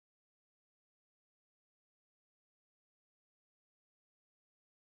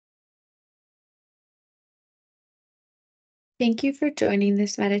Thank you for joining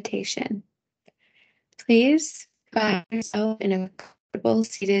this meditation. Please find yourself in a comfortable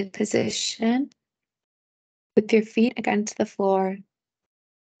seated position with your feet against the floor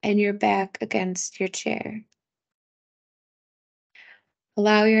and your back against your chair.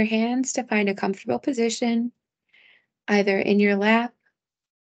 Allow your hands to find a comfortable position either in your lap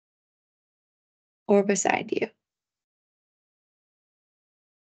or beside you.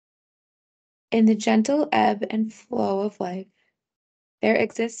 In the gentle ebb and flow of life, there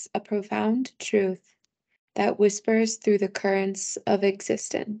exists a profound truth that whispers through the currents of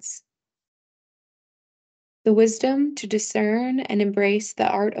existence. The wisdom to discern and embrace the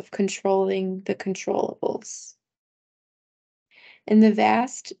art of controlling the controllables. In the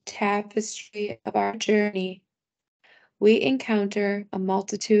vast tapestry of our journey, we encounter a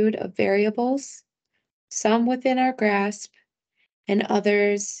multitude of variables, some within our grasp and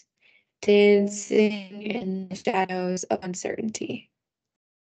others dancing in the shadows of uncertainty.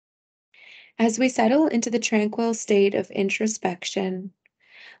 As we settle into the tranquil state of introspection,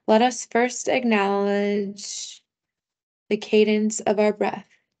 let us first acknowledge the cadence of our breath,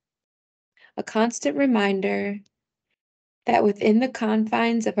 a constant reminder that within the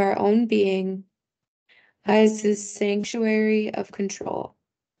confines of our own being lies this sanctuary of control.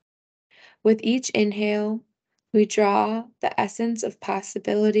 With each inhale, we draw the essence of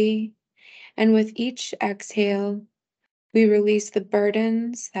possibility, and with each exhale, we release the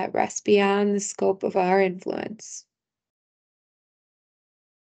burdens that rest beyond the scope of our influence.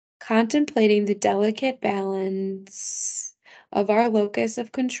 Contemplating the delicate balance of our locus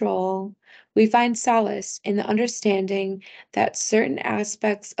of control, we find solace in the understanding that certain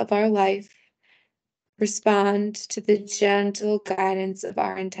aspects of our life respond to the gentle guidance of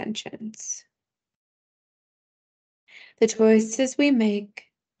our intentions. The choices we make,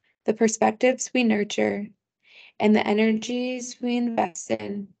 the perspectives we nurture, and the energies we invest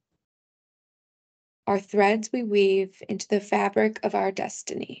in are threads we weave into the fabric of our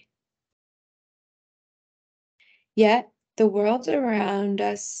destiny. Yet, the world around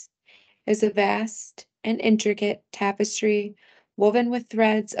us is a vast and intricate tapestry woven with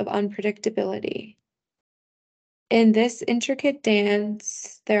threads of unpredictability. In this intricate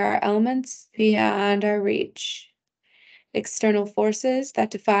dance, there are elements beyond our reach, external forces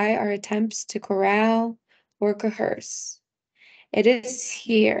that defy our attempts to corral or coerce. It is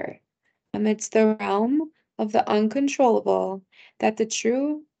here, amidst the realm of the uncontrollable, that the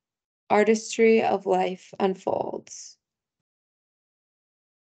true artistry of life unfolds.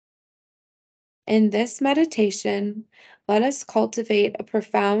 In this meditation, let us cultivate a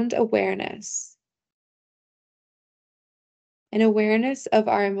profound awareness, an awareness of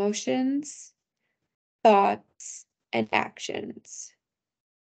our emotions, thoughts, and actions.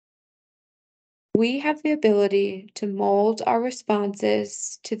 We have the ability to mold our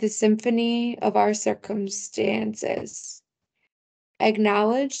responses to the symphony of our circumstances.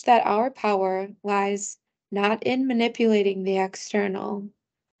 Acknowledge that our power lies not in manipulating the external,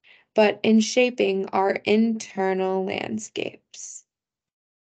 but in shaping our internal landscapes.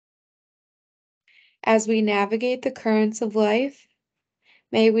 As we navigate the currents of life,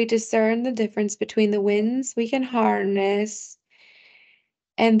 may we discern the difference between the winds we can harness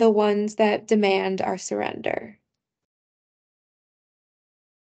and the ones that demand our surrender.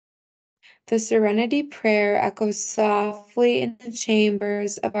 The serenity prayer echoes softly in the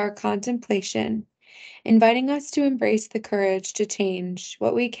chambers of our contemplation, inviting us to embrace the courage to change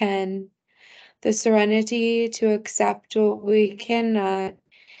what we can, the serenity to accept what we cannot,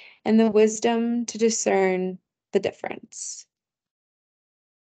 and the wisdom to discern the difference.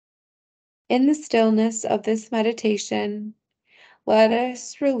 In the stillness of this meditation, let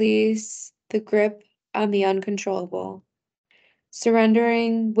us release the grip on the uncontrollable,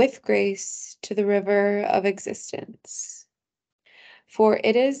 surrendering with grace to the river of existence. For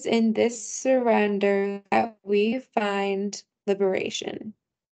it is in this surrender that we find liberation,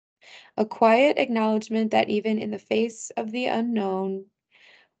 a quiet acknowledgement that even in the face of the unknown,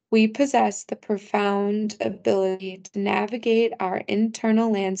 we possess the profound ability to navigate our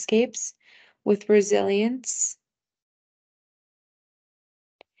internal landscapes with resilience.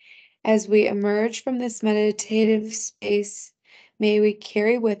 As we emerge from this meditative space, may we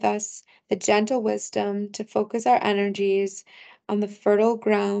carry with us the gentle wisdom to focus our energies on the fertile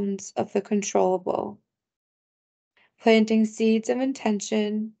grounds of the controllable, planting seeds of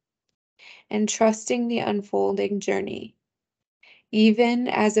intention and trusting the unfolding journey, even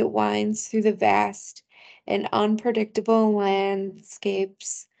as it winds through the vast and unpredictable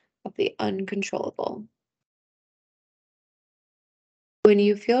landscapes of the uncontrollable. When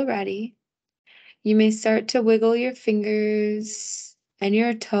you feel ready, You may start to wiggle your fingers and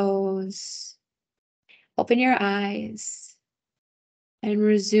your toes. Open your eyes and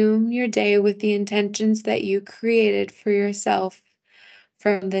resume your day with the intentions that you created for yourself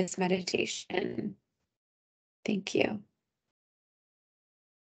from this meditation. Thank you.